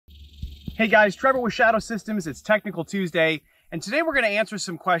Hey guys, Trevor with Shadow Systems. It's Technical Tuesday, and today we're going to answer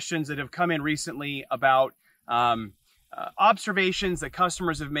some questions that have come in recently about observations that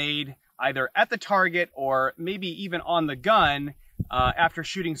customers have made either at the target or maybe even on the gun after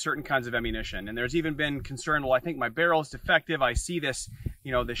shooting certain kinds of ammunition. And there's even been concern, well, I think my barrel is defective. I see this,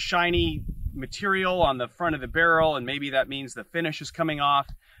 this shiny material on the front of the barrel, and maybe that means the finish is coming off.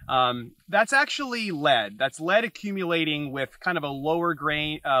 That's actually lead. That's lead accumulating with kind of a lower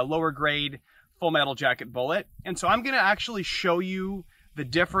grade full metal jacket bullet. And so I'm going to actually show you the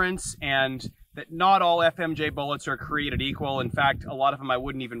difference, and that not all FMJ bullets are created equal. In fact, a lot of them I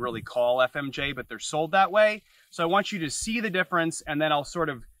wouldn't even really call FMJ, but they're sold that way. So I want you to see the difference, and then I'll sort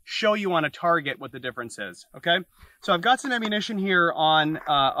of show you on a target what the difference is. Okay. So I've got some ammunition here on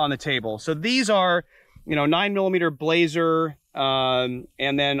the table. So these are, 9mm Blazer, and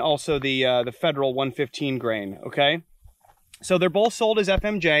then also the Federal 115 grain. Okay. So they're both sold as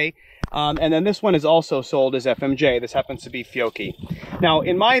FMJ. And then this one is also sold as FMJ. This happens to be Fiocchi. Now,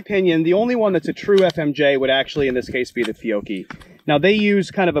 in my opinion, the only one that's a true FMJ would actually, in this case, be the Fiocchi. Now, they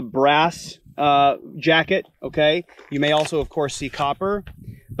use kind of a brass jacket, okay? You may also, of course, see copper.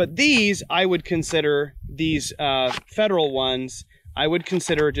 But these, I would consider, these Federal ones, I would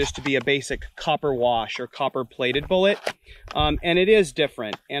consider just to be a basic copper wash or copper plated bullet. And it is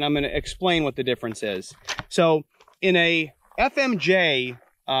different, and I'm going to explain what the difference is. So, in a FMJ,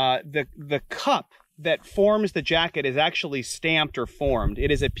 the cup that forms the jacket is actually stamped or formed.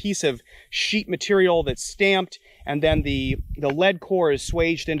 It is a piece of sheet material that's stamped, and then the lead core is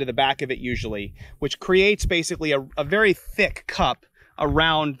swaged into the back of it usually, which creates basically a very thick cup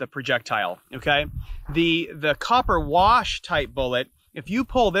around the projectile, okay? The copper wash type bullet, if you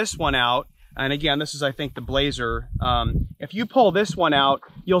pull this one out, and again, this is, I think, the Blazer, if you pull this one out,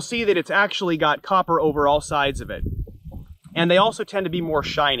 you'll see that it's actually got copper over all sides of it. And they also tend to be more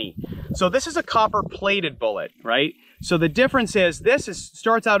shiny. So this is a copper plated bullet, right? So the difference is this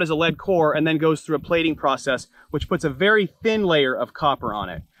starts out as a lead core and then goes through a plating process, which puts a very thin layer of copper on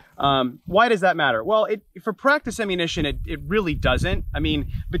it. Why does that matter? Well, for practice ammunition, it really doesn't. I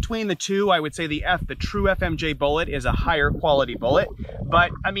mean, between the two, I would say the true FMJ bullet is a higher quality bullet.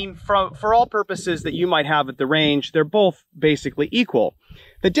 But I mean, for all purposes that you might have at the range, they're both basically equal.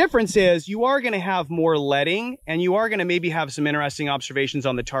 The difference is you are going to have more leading, and you are going to maybe have some interesting observations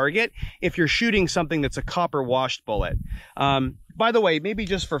on the target if you're shooting something that's a copper washed bullet. By the way, maybe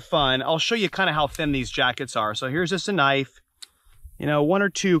just for fun, I'll show you kind of how thin these jackets are. So here's just a knife, one or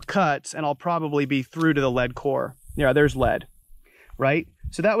two cuts, and I'll probably be through to the lead core. Yeah, there's lead, right?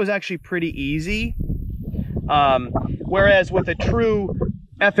 So that was actually pretty easy. Whereas with a true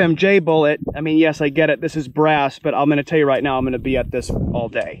FMJ bullet, I mean, yes, I get it, this is brass, but I'm going to tell you right now, I'm going to be at this all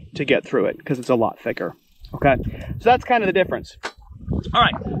day to get through it because it's a lot thicker, okay? So that's kind of the difference. All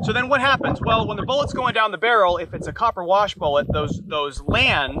right, so then what happens? Well, when the bullet's going down the barrel, if it's a copper wash bullet, those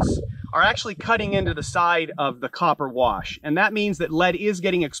lands are actually cutting into the side of the copper wash, and that means that lead is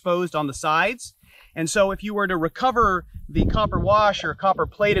getting exposed on the sides. And so if you were to recover the copper wash or copper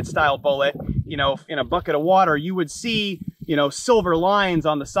plated style bullet, in a bucket of water, you would see silver lines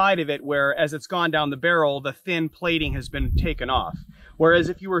on the side of it, where as it's gone down the barrel, the thin plating has been taken off. Whereas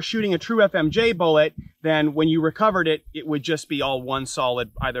if you were shooting a true FMJ bullet, then when you recovered it, it would just be all one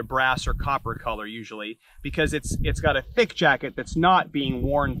solid, either brass or copper color usually, because it's got a thick jacket that's not being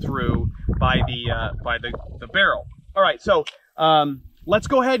worn through by the barrel. All right, so let's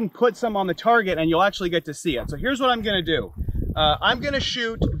go ahead and put some on the target, and you'll actually get to see it. So here's what I'm going to do. I'm going to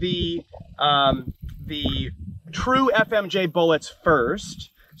shoot the true FMJ bullets first,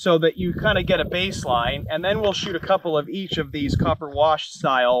 so that you kind of get a baseline, and then we'll shoot a couple of each of these copper wash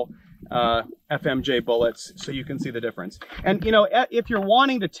style FMJ bullets so you can see the difference. And if you're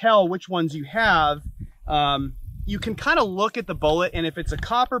wanting to tell which ones you have, you can kind of look at the bullet, and if it's a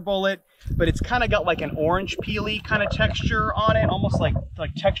copper bullet but it's kind of got like an orange peely kind of texture on it, almost like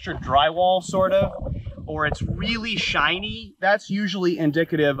textured drywall sort of, or it's really shiny, that's usually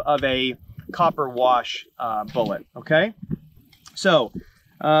indicative of a copper wash bullet. Okay, so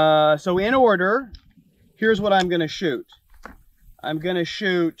in order, here's what I'm going to shoot. I'm going to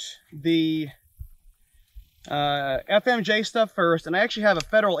shoot the FMJ stuff first, and I actually have a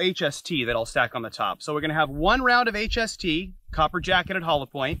Federal HST that I'll stack on the top. So we're going to have 1 round of HST, copper jacketed hollow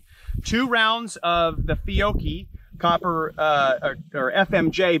point, 2 rounds of the Fiocchi copper or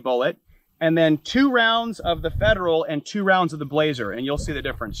FMJ bullet, and then 2 rounds of the Federal and 2 rounds of the Blazer, and you'll see the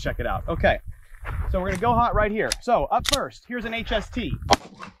difference. Check it out. Okay, so we're going to go hot right here. So up first, here's an HST.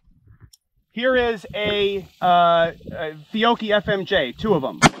 Here is a Fiocchi FMJ, 2 of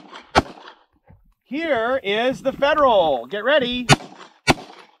them. Here is the Federal. Get ready.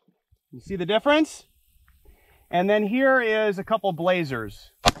 You see the difference? And then here is a couple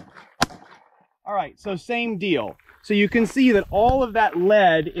blazers. All right, so same deal. So you can see that all of that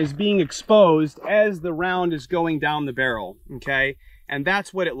lead is being exposed as the round is going down the barrel, okay? And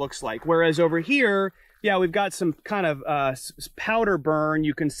that's what it looks like. Whereas over here, yeah, we've got some kind of powder burn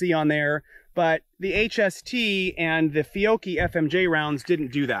you can see on there, but the HST and the Fiocchi FMJ rounds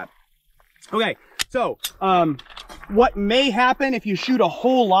didn't do that. Okay, so what may happen if you shoot a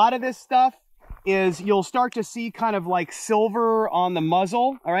whole lot of this stuff is you'll start to see kind of like silver on the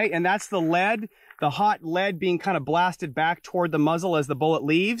muzzle, all right? And that's the lead, the hot lead being kind of blasted back toward the muzzle as the bullet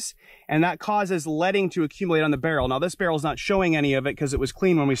leaves, and that causes leading to accumulate on the barrel. Now this barrel's not showing any of it because it was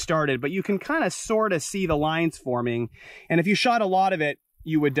clean when we started, but you can kind of sort of see the lines forming, and if you shot a lot of it,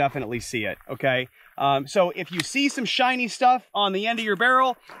 you would definitely see it, okay? So if you see some shiny stuff on the end of your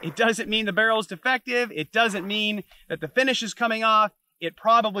barrel, it doesn't mean the barrel is defective. It doesn't mean that the finish is coming off. It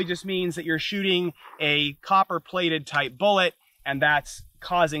probably just means that you're shooting a copper-plated type bullet, and that's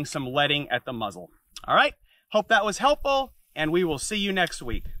causing some leading at the muzzle. All right, hope that was helpful, and we will see you next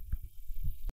week.